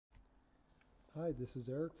Hi, this is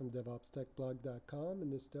Eric from DevOpsTechBlog.com. In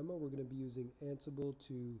this demo, we're going to be using Ansible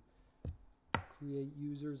to create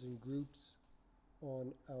users and groups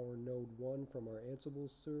on our Node 1 from our Ansible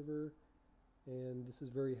server. And this is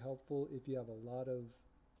very helpful if you have a lot of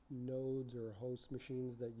nodes or host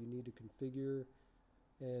machines that you need to configure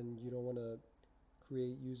and you don't want to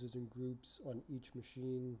create users and groups on each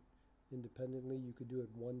machine independently. You could do it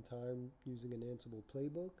one time using an Ansible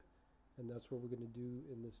playbook, and that's what we're going to do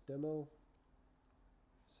in this demo.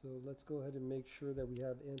 So let's go ahead and make sure that we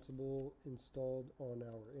have Ansible installed on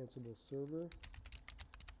our Ansible server.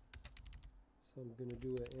 So I'm going to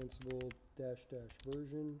do an Ansible --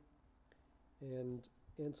 version, and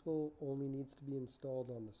Ansible only needs to be installed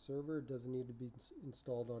on the server. It doesn't need to be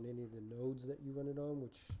installed on any of the nodes that you run it on,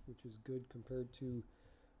 which is good compared to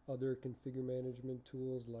other configure management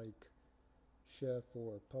tools like Chef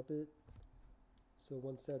or Puppet. So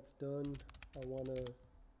once that's done, I want to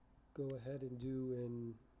go ahead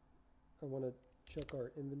and I want to check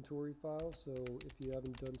our inventory file. So if you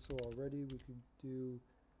haven't done so already, we could do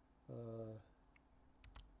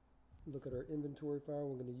look at our inventory file.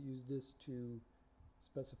 We're going to use this to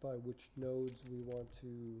specify which nodes we want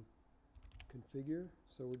to configure.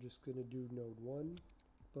 So we're just going to do node 1.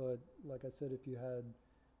 But like I said, if you had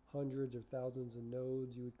hundreds or thousands of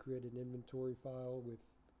nodes, you would create an inventory file with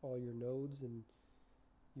all your nodes, and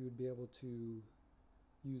you would be able to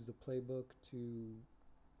use the playbook to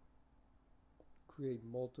create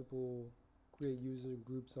user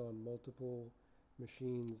groups on multiple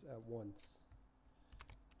machines at once.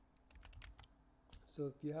 So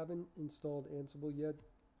if you haven't installed Ansible yet,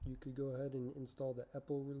 you could go ahead and install the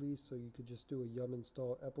EPEL release. So you could just do a yum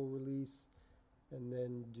install EPEL release, and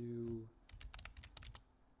then you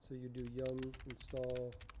do yum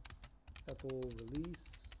install EPEL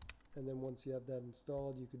release, and then once you have that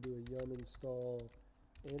installed, you could do a yum install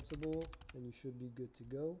Ansible, and you should be good to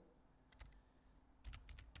go.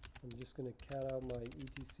 I'm just going to cat out my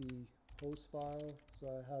etc host file. So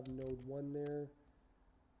I have node 1 there,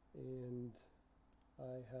 and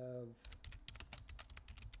I have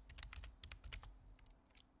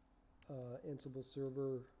Ansible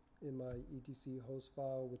server in my etc host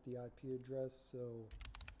file with the IP address, so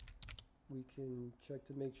we can check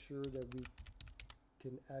to make sure that we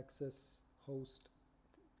can access host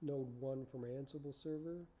node 1 from our Ansible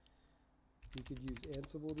server. You could use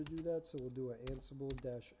Ansible to do that, so we'll do an Ansible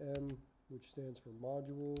 -m, which stands for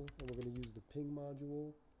module, and we're going to use the ping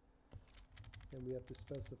module. And we have to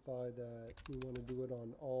specify that we want to do it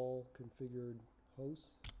on all configured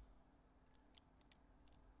hosts.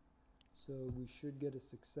 So we should get a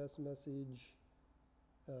success message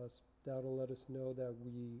that'll let us know that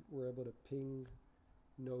we were able to ping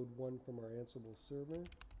node 1 from our Ansible server.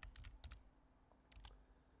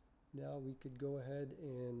 Now we could go ahead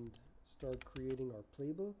and start creating our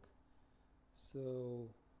playbook. So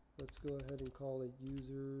let's go ahead and call it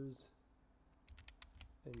users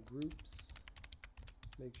and groups.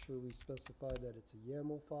 Make sure we specify that it's a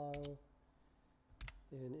YAML file.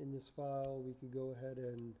 And in this file, we could go ahead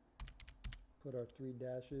and put our 3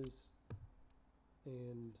 dashes,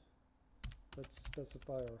 and let's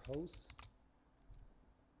specify our host.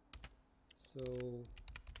 So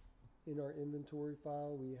in our inventory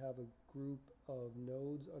file, we have a group of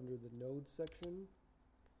nodes under the nodes section,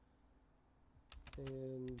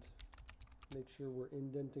 and make sure we're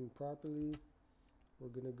indenting properly. We're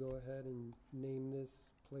going to go ahead and name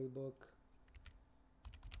this playbook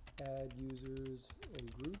add users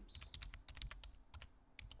and groups,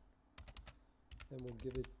 and we'll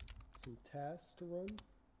give it some tasks to run.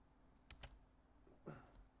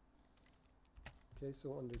 Okay,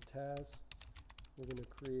 so under tasks, we're going to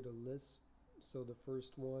create a list. So the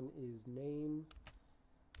first one is name,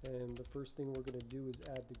 and the first thing we're going to do is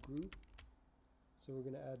add the group. So we're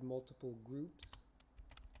going to add multiple groups,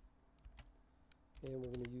 and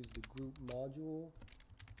we're going to use the group module.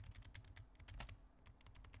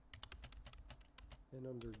 And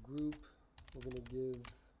under group, we're going to give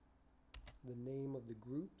the name of the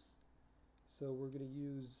groups. So we're going to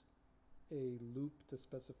use a loop to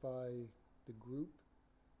specify the group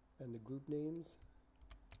and the group names.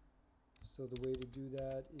 So the way to do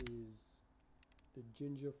that is the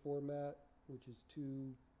Jinja format, which is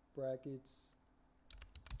 2 brackets,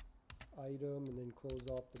 item, and then close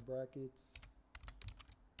off the brackets,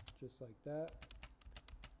 just like that.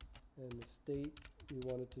 And the state, we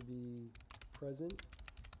want it to be present.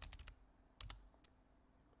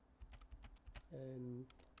 And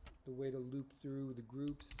the way to loop through the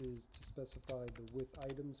groups is to specify the with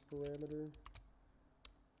items parameter,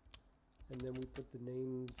 and then we put the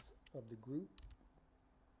names of the group.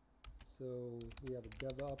 So we have a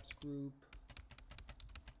DevOps group,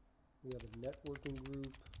 We have a networking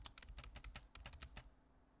group,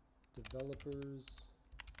 developers,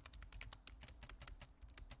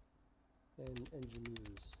 and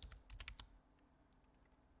engineers.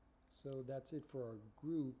 So that's it for our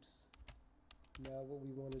groups. Now what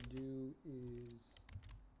we want to do is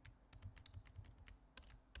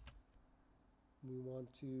we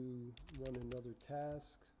want to run another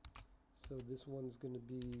task. So this one's going to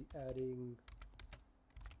be adding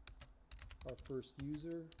our first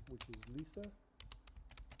user, which is Lisa.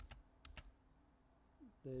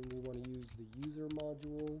 Then we want to use the user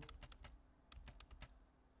module,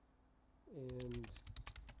 and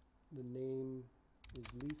the name is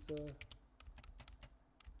Lisa.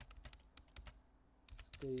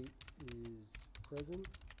 State is present.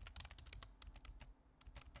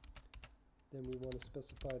 Then we want to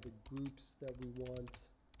specify the groups that we want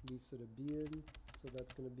Lisa to be in. So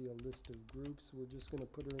that's going to be a list of groups. We're just going to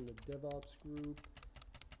put her in the DevOps group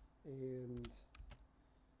and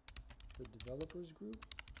the developers group.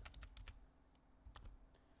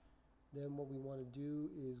 Then what we want to do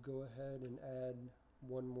is go ahead and add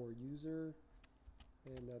one more user,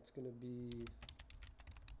 and that's going to be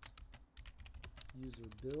user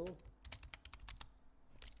Bill.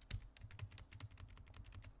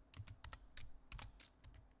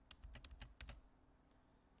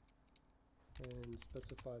 And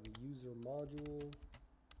specify the user module.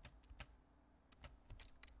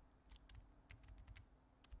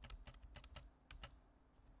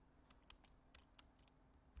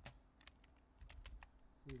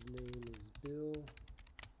 His name is Bill.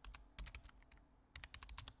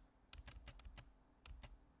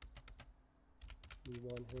 We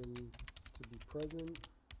want him to be present.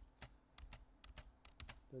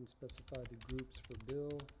 Then specify the groups for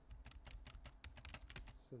Bill.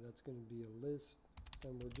 So that's going to be a list,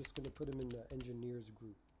 and we're just going to put him in the engineers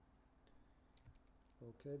group.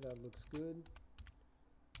 Okay, that looks good.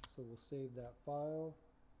 So we'll save that file,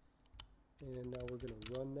 and now we're going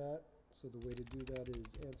to run that. So the way to do that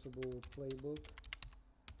is Ansible playbook.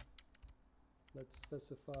 Let's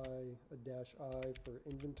specify a -i for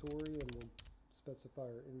inventory, and we'll specify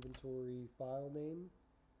our inventory file name,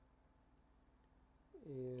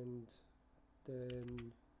 and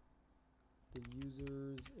then the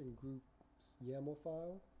users and groups YAML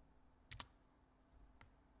file.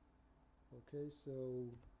 Okay, so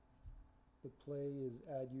the play is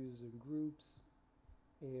add users and groups,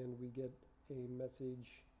 and we get a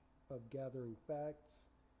message of gathering facts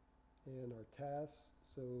and our tasks.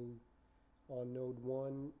 So on node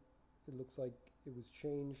 1, it looks like it was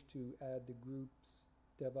changed to add the groups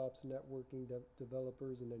DevOps, networking,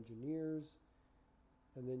 developers, and engineers.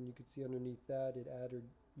 And then you could see underneath that it added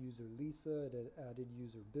user Lisa, it added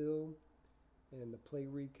user Bill, and the play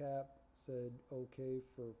recap said OK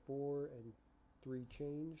for 4 and 3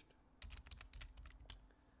 changed.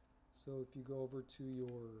 So if you go over to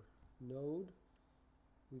your node,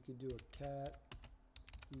 we could do a cat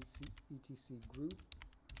etc group,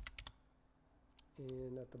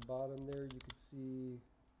 and at the bottom there you could see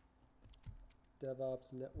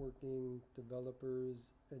DevOps, networking,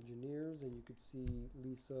 developers, engineers, and you could see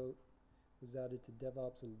Lisa was added to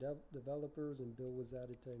DevOps and developers, and Bill was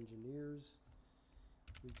added to engineers.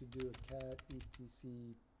 We could do a cat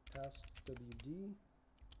etc passwd,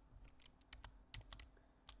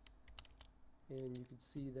 and you could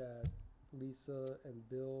see that Lisa and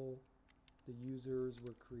Bill, the users,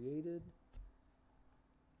 were created.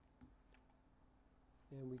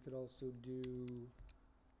 And we could also do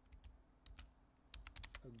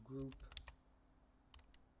a group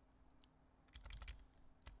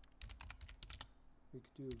we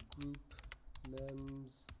could do a group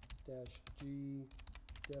mems-g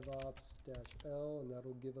devops-l, and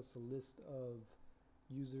that'll give us a list of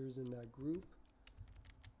users in that group.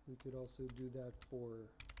 We could also do that for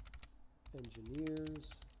engineers.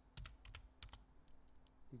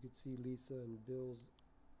 You could see Lisa and Bill's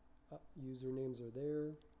usernames are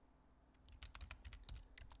there.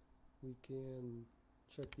 We can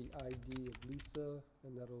check the ID of Lisa,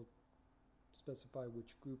 and that'll specify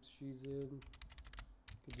which groups she's in.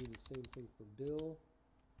 You could do the same thing for Bill.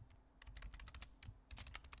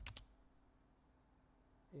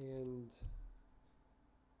 And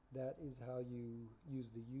that is how you use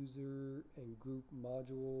the user and group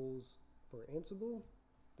modules for Ansible.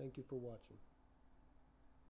 Thank you for watching.